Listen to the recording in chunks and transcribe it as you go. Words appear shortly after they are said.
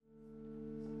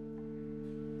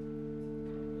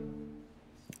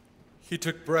He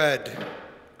took bread,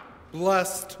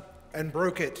 blessed and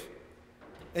broke it,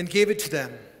 and gave it to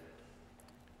them.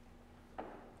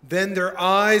 Then their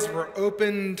eyes were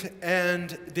opened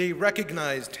and they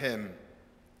recognized him,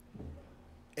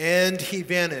 and he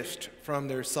vanished from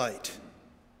their sight.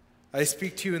 I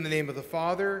speak to you in the name of the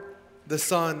Father, the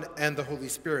Son, and the Holy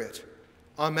Spirit.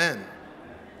 Amen.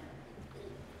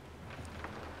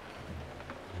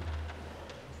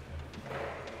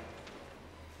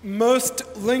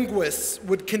 Most linguists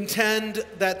would contend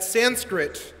that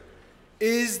Sanskrit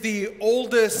is the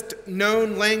oldest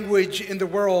known language in the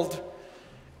world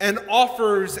and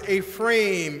offers a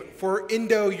frame for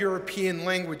Indo-European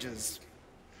languages.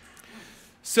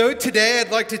 So today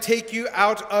I'd like to take you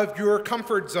out of your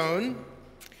comfort zone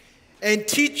and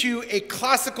teach you a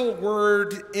classical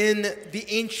word in the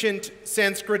ancient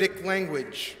Sanskritic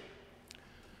language.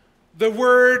 The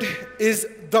word is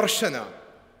darshana,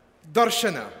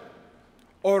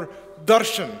 or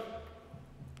darshan.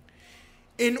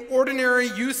 In ordinary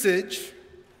usage,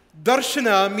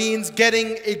 darshana means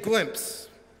getting a glimpse.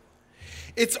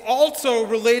 It's also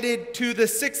related to the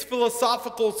 6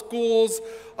 philosophical schools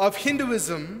of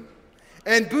Hinduism,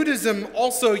 and Buddhism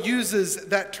also uses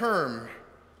that term.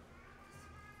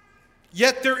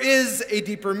 Yet there is a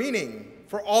deeper meaning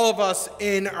for all of us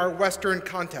in our Western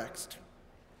context.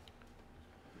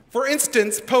 For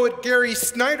instance, poet Gary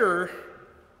Snyder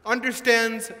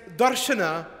understands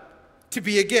darshana to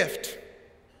be a gift.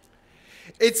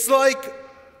 It's like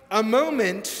a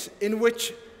moment in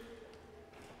which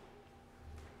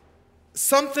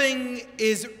something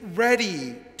is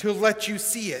ready to let you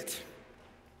see it.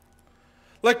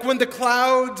 Like when the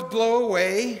clouds blow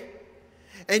away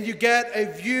and you get a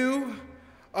view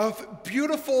of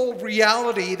beautiful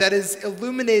reality that is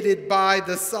illuminated by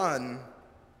the sun.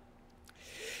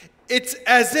 It's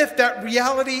as if that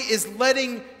reality is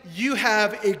letting you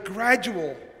have a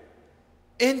gradual,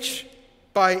 inch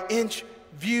by inch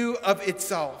view of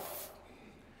itself.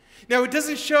 Now, it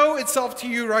doesn't show itself to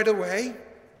you right away.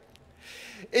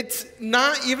 It's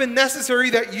not even necessary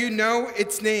that you know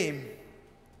its name.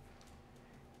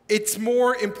 It's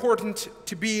more important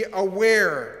to be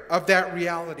aware of that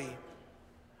reality,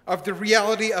 of the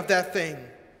reality of that thing.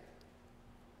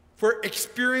 For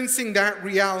experiencing that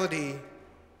reality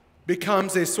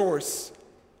becomes a source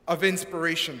of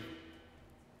inspiration.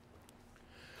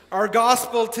 Our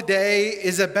gospel today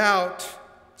is about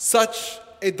such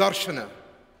a darshana.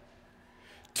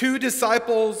 2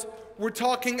 disciples were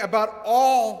talking about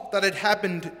all that had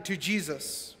happened to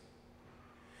Jesus.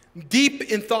 Deep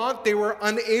in thought, they were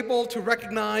unable to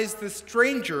recognize the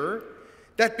stranger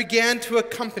that began to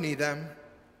accompany them.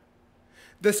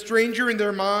 The stranger in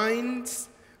their minds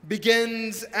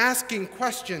begins asking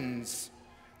questions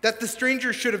that the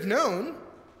stranger should have known,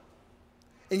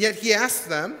 and yet he asked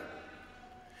them.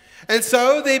 And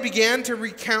so they began to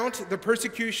recount the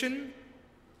persecution,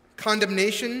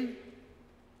 condemnation,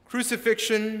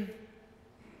 crucifixion,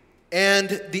 and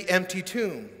the empty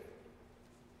tomb.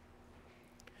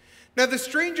 Now the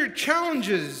stranger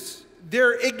challenges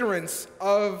their ignorance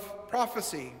of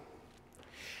prophecy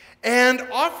and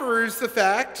offers the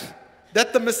fact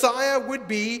that the Messiah would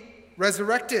be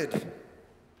resurrected.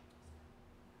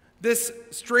 This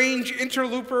strange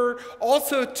interloper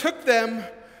also took them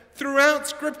throughout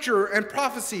Scripture and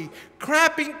prophecy,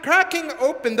 cracking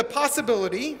open the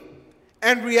possibility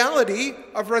and reality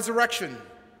of resurrection.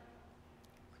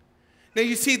 Now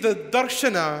you see, the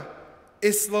darshana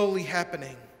is slowly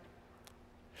happening.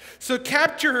 So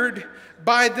captured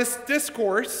by this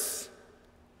discourse,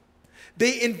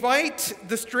 they invite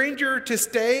the stranger to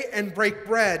stay and break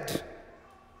bread.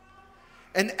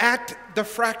 And at the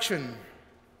fraction,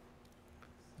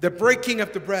 the breaking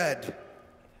of the bread,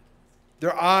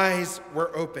 their eyes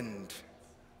were opened.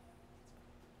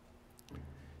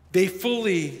 They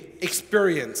fully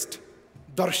experienced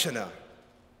darshana.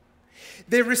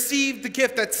 They received the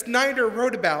gift that Snyder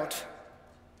wrote about.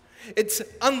 It's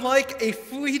unlike a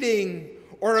fleeting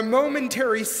or a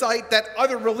momentary sight that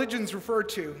other religions refer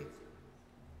to.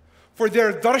 For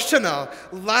their darshana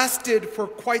lasted for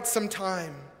quite some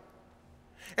time.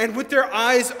 And with their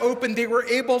eyes open, they were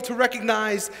able to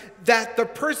recognize that the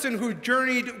person who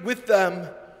journeyed with them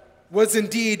was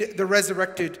indeed the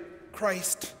resurrected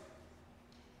Christ.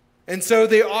 And so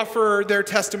they offer their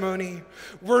testimony.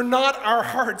 Were not our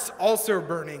hearts also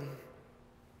burning?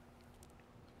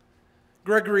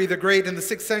 Gregory the Great in the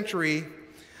 6th century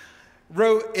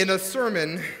wrote in a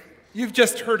sermon, you've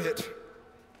just heard it.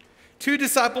 2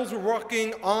 disciples were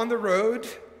walking on the road,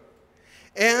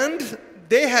 and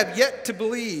they have yet to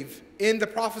believe in the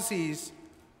prophecies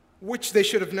which they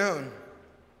should have known.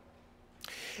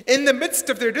 In the midst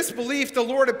of their disbelief, the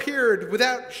Lord appeared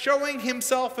without showing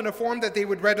himself in a form that they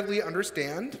would readily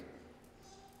understand.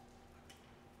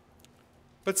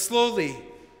 But slowly,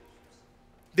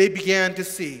 they began to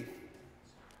see.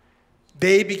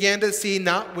 They began to see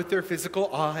not with their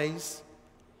physical eyes,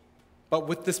 but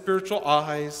with the spiritual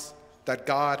eyes that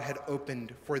God had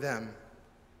opened for them.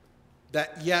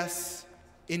 That yes,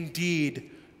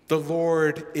 indeed, the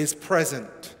Lord is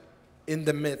present in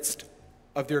the midst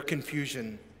of their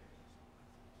confusion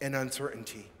and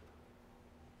uncertainty.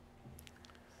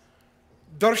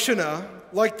 Darshana,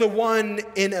 like the one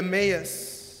in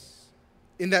Emmaus,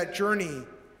 in that journey,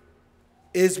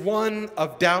 is one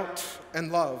of doubt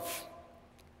and love.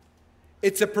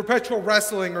 It's a perpetual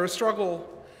wrestling or a struggle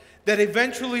that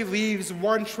eventually leaves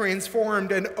one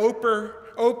transformed and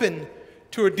open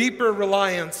to a deeper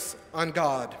reliance on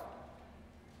God.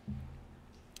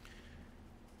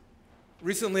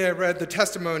 Recently, I read the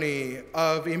testimony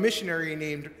of a missionary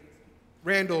named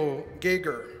Randall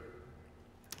Gager.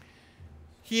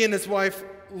 He and his wife,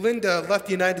 Linda, left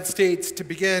the United States to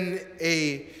begin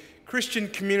a Christian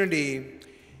community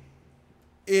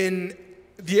in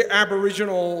the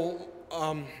Aboriginal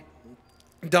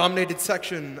dominated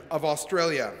section of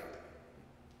Australia.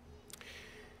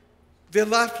 They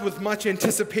left with much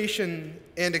anticipation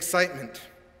and excitement.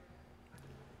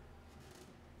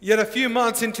 Yet a few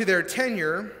months into their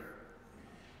tenure,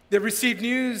 they received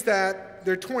news that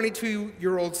their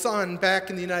 22-year-old son back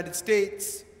in the United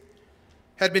States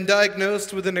had been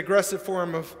diagnosed with an aggressive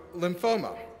form of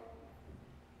lymphoma.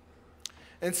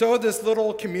 And so this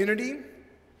little community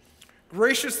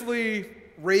graciously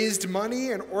raised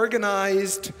money and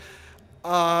organized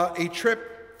a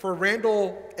trip for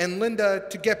Randall and Linda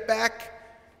to get back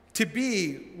to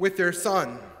be with their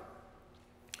son.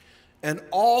 And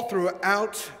all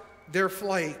throughout their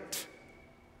flight,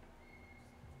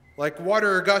 like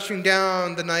water gushing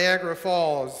down the Niagara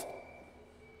Falls,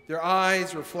 their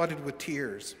eyes were flooded with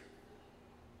tears.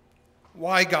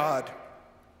 Why, God?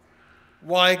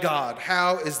 Why, God?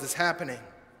 How is this happening?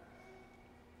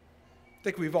 I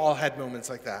think we've all had moments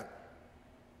like that.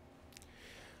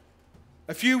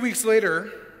 A few weeks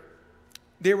later,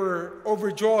 they were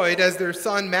overjoyed as their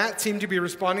son, Matt, seemed to be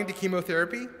responding to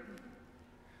chemotherapy.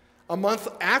 A month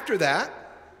after that,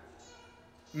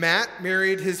 Matt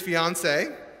married his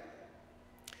fiancée.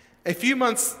 A few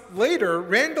months later,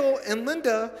 Randall and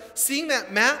Linda, seeing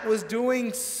that Matt was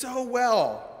doing so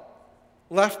well,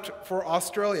 left for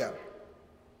Australia.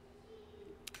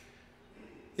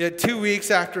 Yet 2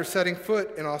 weeks after setting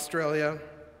foot in Australia,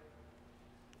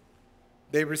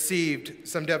 they received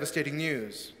some devastating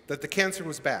news that the cancer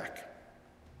was back.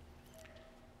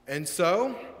 And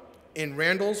so, in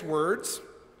Randall's words,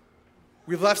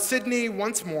 we left Sydney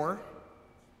once more,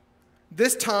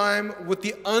 this time with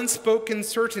the unspoken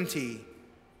certainty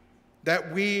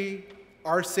that we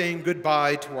are saying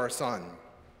goodbye to our son.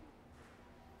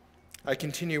 I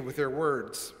continue with their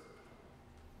words.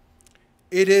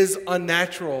 It is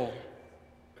unnatural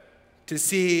to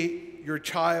see your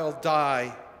child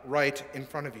die right in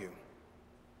front of you.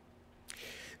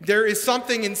 There is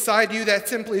something inside you that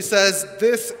simply says,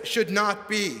 this should not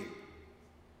be.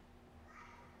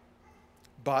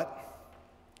 But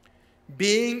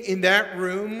being in that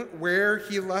room where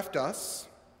he left us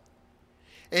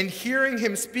and hearing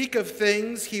him speak of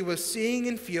things he was seeing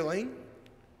and feeling,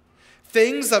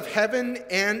 things of heaven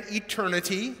and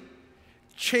eternity,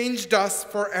 changed us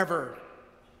forever.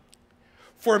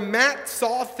 For Matt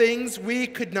saw things we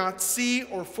could not see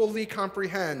or fully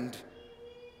comprehend.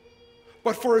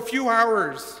 But for a few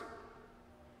hours,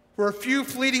 for a few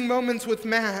fleeting moments with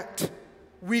Matt,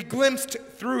 we glimpsed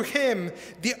through him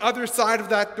the other side of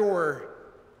that door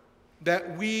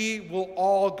that we will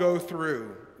all go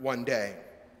through one day.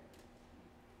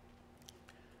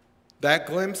 That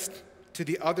glimpse to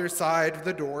the other side of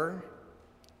the door,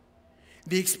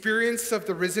 the experience of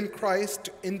the risen Christ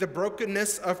in the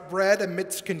brokenness of bread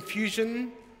amidst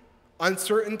confusion,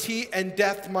 uncertainty, and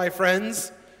death, my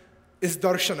friends, is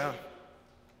darshana.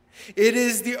 It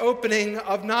is the opening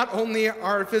of not only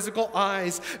our physical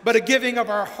eyes, but a giving of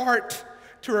our heart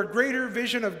to a greater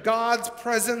vision of God's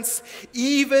presence,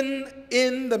 even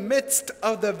in the midst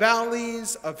of the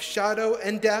valleys of shadow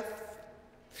and death,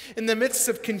 in the midst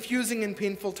of confusing and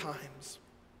painful times.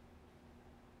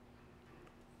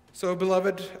 So,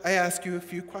 beloved, I ask you a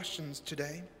few questions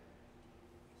today.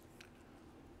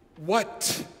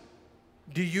 What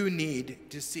do you need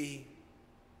to see?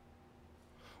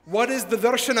 What is the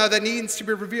darshana that needs to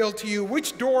be revealed to you?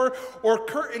 Which door or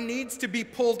curtain needs to be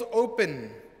pulled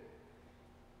open?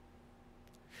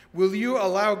 Will you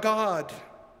allow God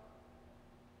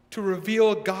to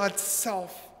reveal God's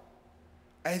self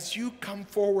as you come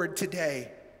forward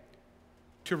today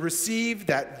to receive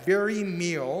that very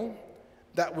meal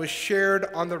that was shared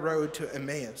on the road to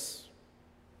Emmaus.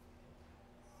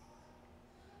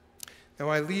 Now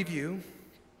I leave you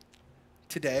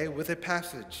today with a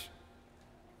passage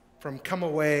from Come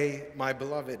Away, My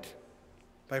Beloved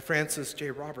by Francis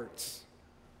J. Roberts.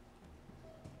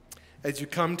 As you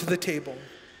come to the table,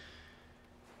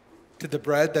 to the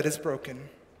bread that is broken,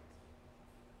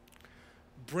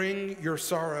 bring your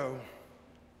sorrow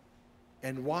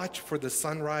and watch for the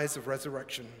sunrise of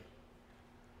resurrection.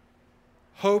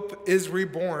 Hope is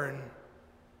reborn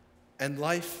and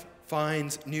life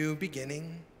finds new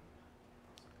beginning.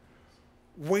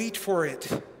 Wait for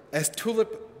it as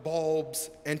tulip bulbs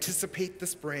anticipate the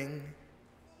spring.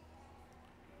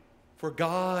 For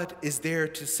God is there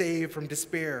to save from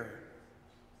despair,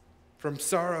 from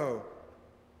sorrow,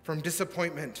 from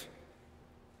disappointment,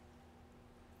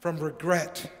 from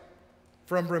regret,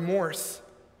 from remorse,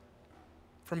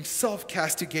 from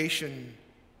self-castigation,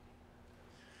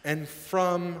 and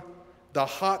from the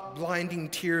hot, blinding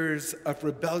tears of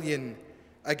rebellion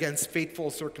against fateful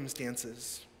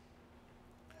circumstances.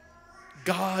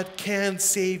 God can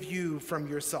save you from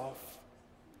yourself,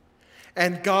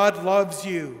 and God loves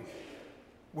you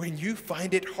when you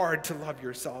find it hard to love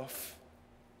yourself.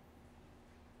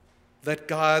 Let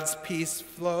God's peace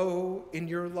flow in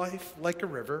your life like a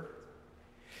river,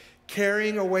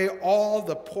 carrying away all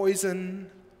the poison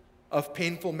of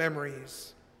painful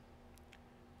memories,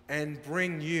 and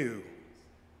bring you,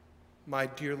 my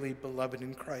dearly beloved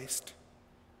in Christ,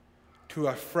 to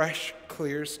a fresh,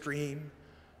 clear stream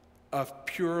of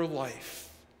pure life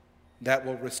that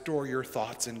will restore your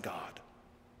thoughts in God.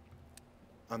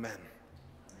 Amen.